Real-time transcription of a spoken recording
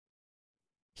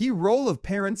Key role of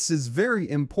parents is very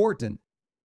important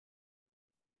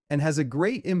and has a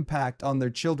great impact on their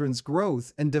children's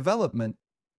growth and development.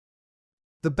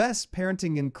 The best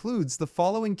parenting includes the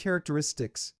following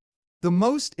characteristics. The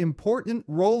most important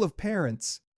role of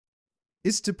parents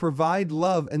is to provide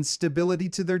love and stability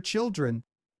to their children.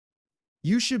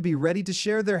 You should be ready to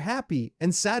share their happy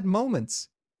and sad moments.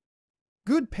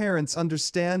 Good parents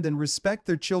understand and respect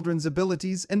their children's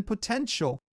abilities and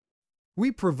potential. We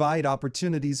provide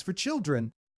opportunities for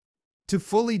children to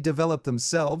fully develop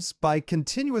themselves by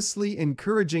continuously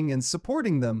encouraging and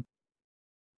supporting them.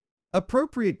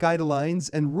 Appropriate guidelines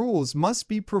and rules must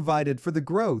be provided for the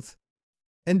growth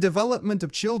and development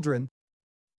of children.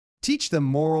 Teach them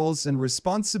morals and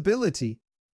responsibility,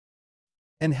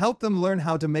 and help them learn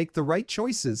how to make the right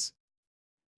choices.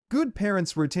 Good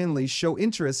parents routinely show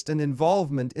interest and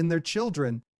involvement in their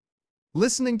children.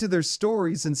 Listening to their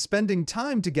stories and spending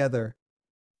time together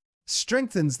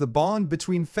strengthens the bond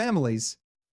between families.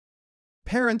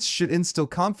 Parents should instill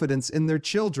confidence in their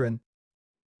children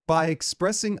by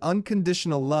expressing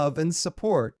unconditional love and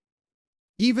support.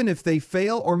 Even if they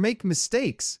fail or make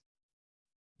mistakes,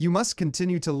 you must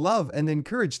continue to love and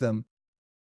encourage them.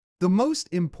 The most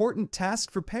important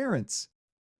task for parents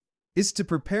is to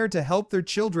prepare to help their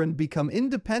children become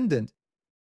independent.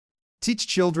 Teach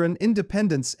children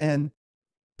independence and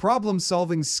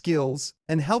problem-solving skills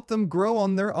and help them grow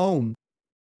on their own.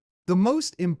 The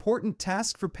most important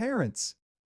task for parents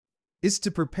is to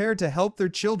prepare to help their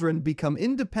children become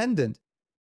independent.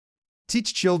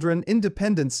 Teach children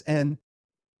independence and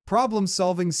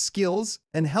problem-solving skills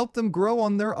and help them grow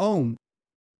on their own.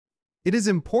 It is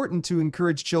important to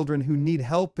encourage children who need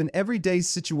help in everyday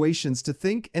situations to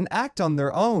think and act on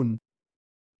their own,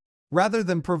 rather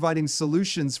than providing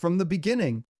solutions from the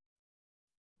beginning.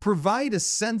 Provide a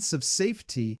sense of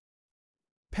safety.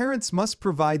 Parents must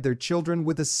provide their children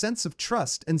with a sense of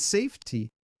trust and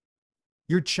safety.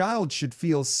 Your child should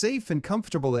feel safe and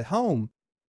comfortable at home.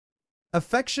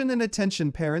 Affection and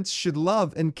attention. Parents should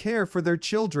love and care for their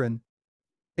children.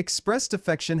 Expressed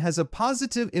affection has a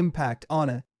positive impact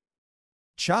on a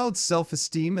child's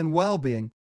self-esteem and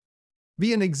well-being.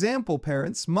 Be an example.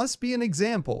 Parents must be an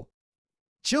example.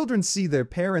 Children see their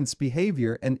parents'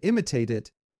 behavior and imitate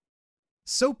it.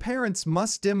 So parents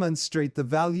must demonstrate the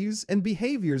values and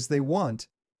behaviors they want.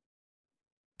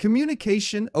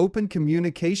 Communication. Open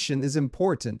communication is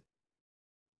important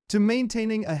to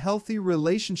maintaining a healthy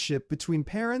relationship between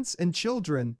parents and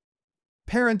children.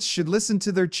 Parents should listen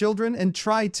to their children and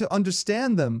try to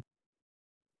understand them.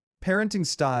 Parenting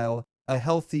style. A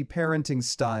healthy parenting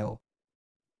style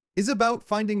is about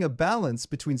finding a balance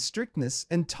between strictness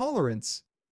and tolerance.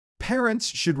 Parents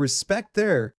should respect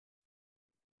their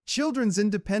children's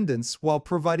independence while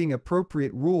providing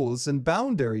appropriate rules and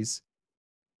boundaries.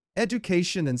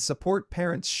 Education and support.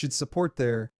 Parents should support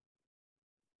their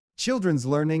children's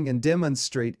learning and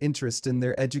demonstrate interest in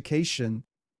their education.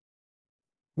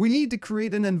 We need to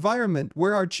create an environment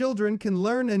where our children can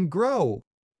learn and grow.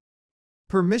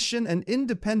 Permission and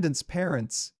independence.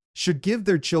 Parents should give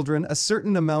their children a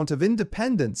certain amount of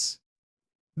independence.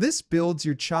 This builds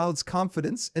your child's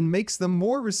confidence and makes them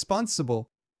more responsible.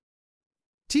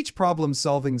 Teach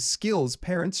problem-solving skills.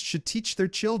 Parents should teach their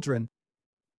children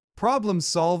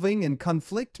problem-solving and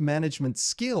conflict management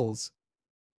skills.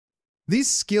 These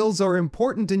skills are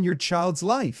important in your child's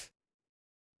life.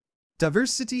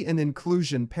 Diversity and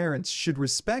inclusion. Parents should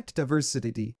respect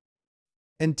diversity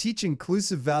and teach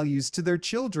inclusive values to their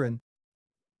children.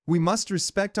 We must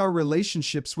respect our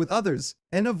relationships with others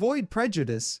and avoid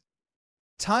prejudice.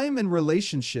 Time and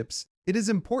relationships. It is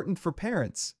important for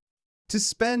parents to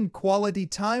spend quality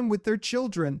time with their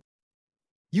children.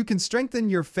 You can strengthen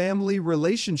your family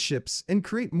relationships and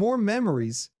create more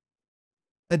memories.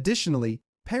 Additionally,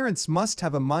 parents must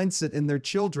have a mindset in their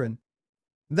children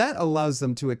that allows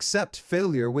them to accept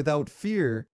failure without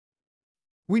fear.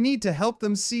 We need to help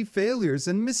them see failures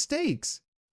and mistakes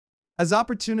as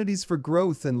opportunities for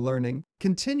growth and learning.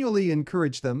 Continually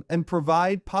encourage them and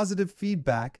provide positive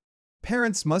feedback.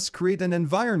 Parents must create an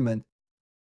environment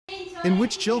in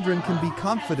which children can be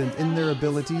confident in their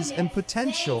abilities and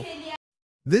potential.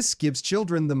 This gives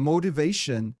children the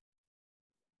motivation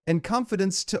and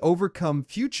confidence to overcome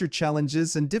future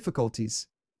challenges and difficulties.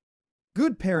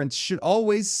 Good parents should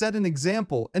always set an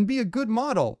example and be a good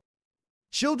model.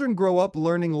 Children grow up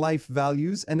learning life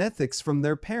values and ethics from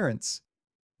their parents.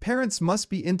 Parents must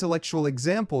be intellectual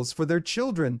examples for their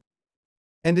children,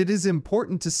 and it is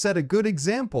important to set a good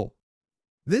example.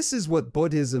 This is what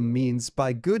Buddhism means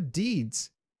by good deeds.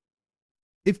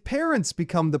 If parents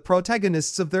become the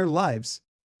protagonists of their lives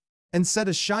and set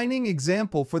a shining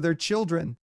example for their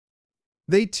children,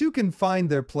 They too can find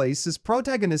their place as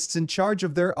protagonists in charge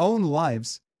of their own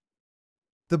lives.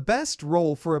 The best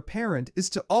role for a parent is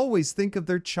to always think of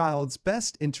their child's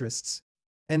best interests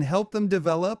and help them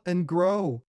develop and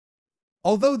grow.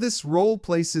 Although this role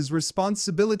places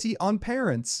responsibility on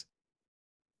parents,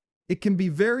 it can be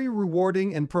very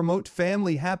rewarding and promote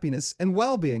family happiness and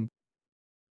well-being.